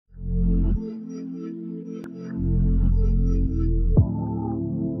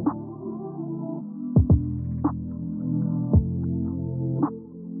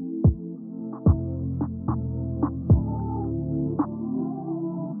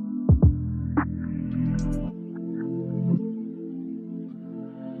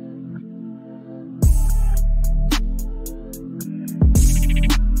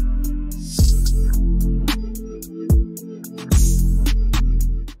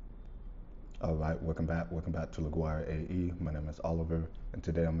All right, welcome back to LaGuire AE. My name is Oliver, and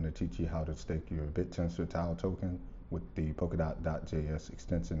today I'm going to teach you how to stake your BitTensor TAO token with the Polkadot.js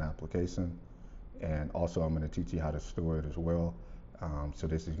extension application. And also I'm going to teach you how to store it as well. So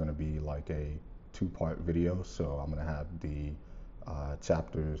this is going to be like a two-part video. So I'm going to have the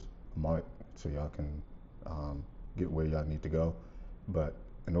chapters marked so y'all can get where y'all need to go. But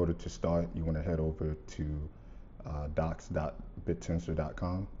in order to start, you want to head over to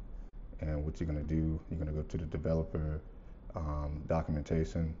docs.bittensor.com. And what you're going to do, you're going to go to the developer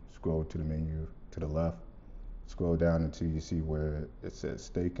documentation, scroll to the menu to the left, scroll down until you see where it says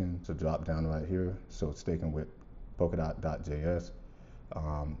staking. So drop down right here. So staking with Polkadot.js.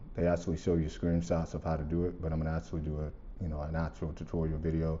 They actually show you screenshots of how to do it, but I'm going to actually do an actual tutorial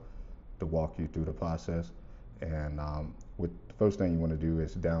video to walk you through the process. And the first thing you want to do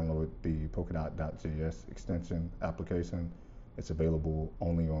is download the Polkadot.js extension application. It's available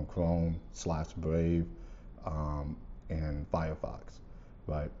only on Chrome /Brave and Firefox,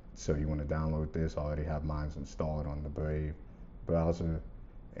 right? So you want to download this. I already have mine installed on the Brave browser.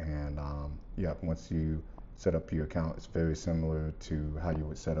 And once you set up your account, it's very similar to how you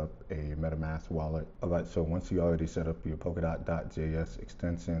would set up a MetaMask wallet. All right, so once you already set up your Polkadot.js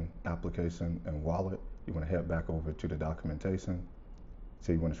extension application and wallet, you want to head back over to the documentation.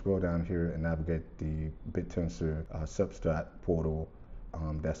 So you want to scroll down here and navigate the BitTensor Substrat portal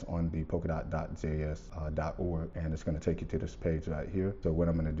that's on the Polkadot.js.org, and it's going to take you to this page right here. So what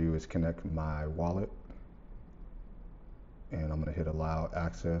I'm going to do is connect my wallet, and I'm going to hit allow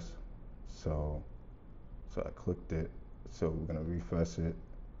access. So I clicked it. So we're going to refresh it.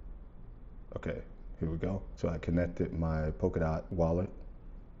 Okay, here we go. So I connected my Polkadot wallet.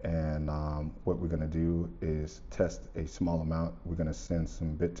 And what we're going to do is test a small amount. We're going to send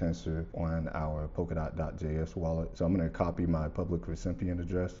some BitTensor on our Polkadot.js wallet. So I'm going to copy my public recipient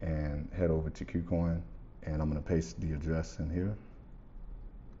address and head over to KuCoin, and I'm going to paste the address in here.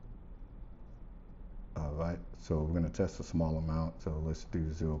 All right, so we're going to test a small amount. So let's do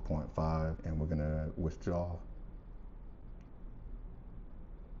 0.5, and we're going to withdraw.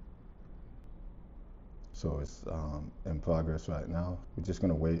 So it's in progress right now. We're just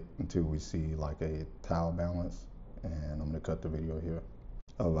gonna wait until we see like a TAO balance, and I'm gonna cut the video here.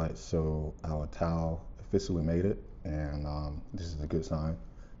 All right, so our TAO officially made it, and this is a good sign.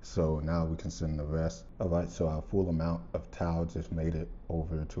 So now we can send the rest. All right, so our full amount of TAO just made it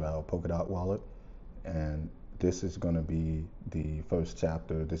over to our Polkadot wallet, and this is gonna be the first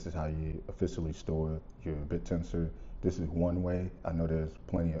chapter. This is how you officially store your BitTensor. This is one way. I know there's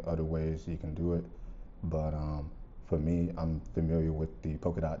plenty of other ways you can do it, but for me, I'm familiar with the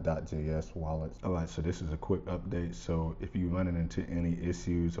Polkadot.js wallets. All right, so this is a quick update. So if you're running into any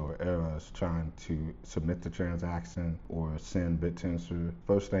issues or errors trying to submit the transaction or send BitTensor,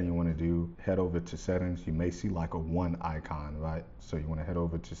 first thing you want to do, head over to settings. You may see like a one icon, right? So you want to head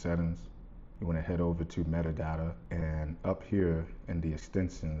over to settings. You want to head over to metadata, and up here in the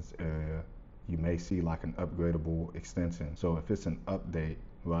extensions area, you may see like an upgradable extension. So if it's an update,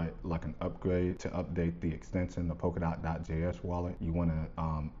 right, like an upgrade to update the extension, the Polkadot.js wallet, you want to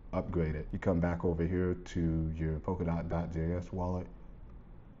upgrade it. You come back over here to your Polkadot.js wallet,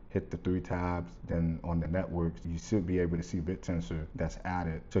 hit the three tabs, then on the networks, you should be able to see BitTensor that's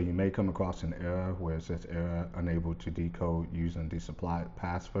added. So you may come across an error where it says error unable to decode using the supplied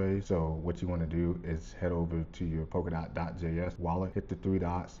passphrase. So what you want to do is head over to your Polkadot.js wallet, hit the three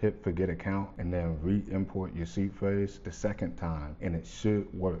dots, hit forget account, and then re-import your seed phrase the second time, and it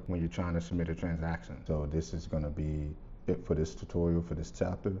should work when you're trying to submit a transaction. So this is going to be it for this tutorial, for this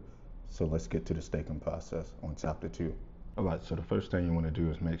chapter. So let's get to the staking process on chapter 2. All right, so the first thing you want to do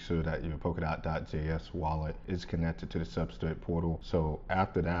is make sure that your Polkadot.js wallet is connected to the Substrate portal. So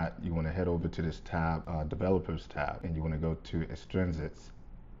after that, you want to head over to this tab, Developers tab, and you want to go to Extrinsics.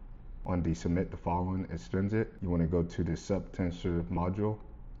 On the Submit the Following Extrinsic, you want to go to the BitTensor module.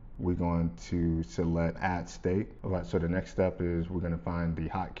 We're going to select Add Stake. All right, so the next step is we're going to find the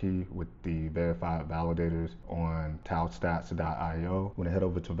hotkey with the verified validators on taostats.io. We're going to head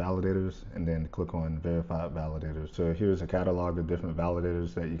over to validators and then click on verified validators. So here's a catalog of different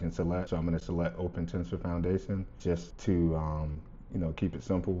validators that you can select. So I'm going to select Open Tensor Foundation just to keep it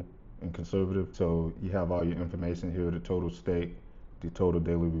simple and conservative. So you have all your information here, the total stake, the total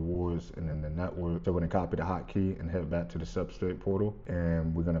daily rewards, and then the network. So we're going to copy the hotkey and head back to the Substrate portal,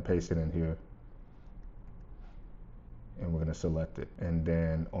 and we're going to paste it in here. and we're going to select it. And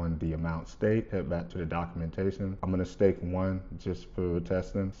then on the amount staked, head back to the documentation. I'm going to stake 1 just for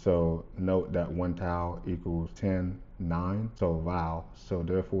testing. So note that 1 TAO equals 10, 9, so val. So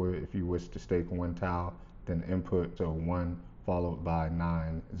therefore, if you wish to stake 1 TAO, then input, so 1 followed by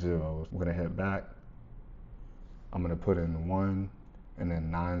 9 zeros. We're going to head back. I'm going to put in 1 and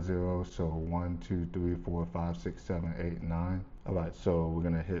then 9 zeros, so 1, 2, 3, 4, 5, 6, 7, 8, 9. All right, so we're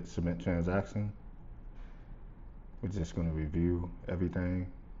going to hit submit transaction. We're just going to review everything,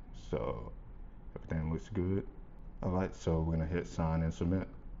 so everything looks good. All right, so we're going to hit sign and submit.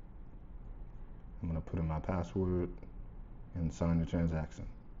 I'm going to put in my password and sign the transaction.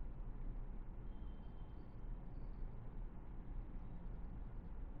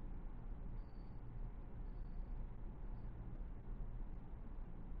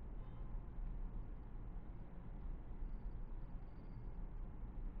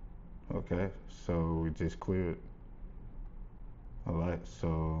 Okay, so we just cleared. All right,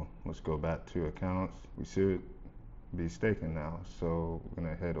 so let's go back to accounts. We should be staking now. So we're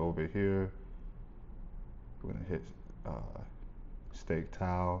gonna head over here. We're gonna hit stake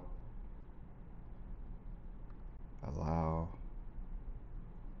TAO, allow,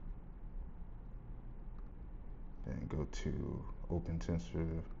 then go to Open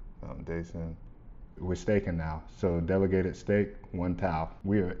Tensor Foundation. We're staking now, so delegated stake 1 TAO.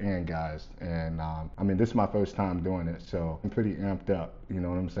 We are in, guys, and I mean, this is my first time doing it, so I'm pretty amped up. You know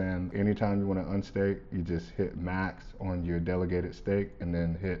what I'm saying? Anytime you want to unstake, you just hit max on your delegated stake and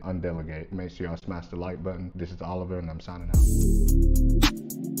then hit undelegate. Make sure y'all smash the like button. This is Oliver, and I'm signing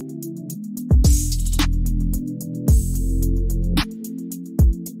out.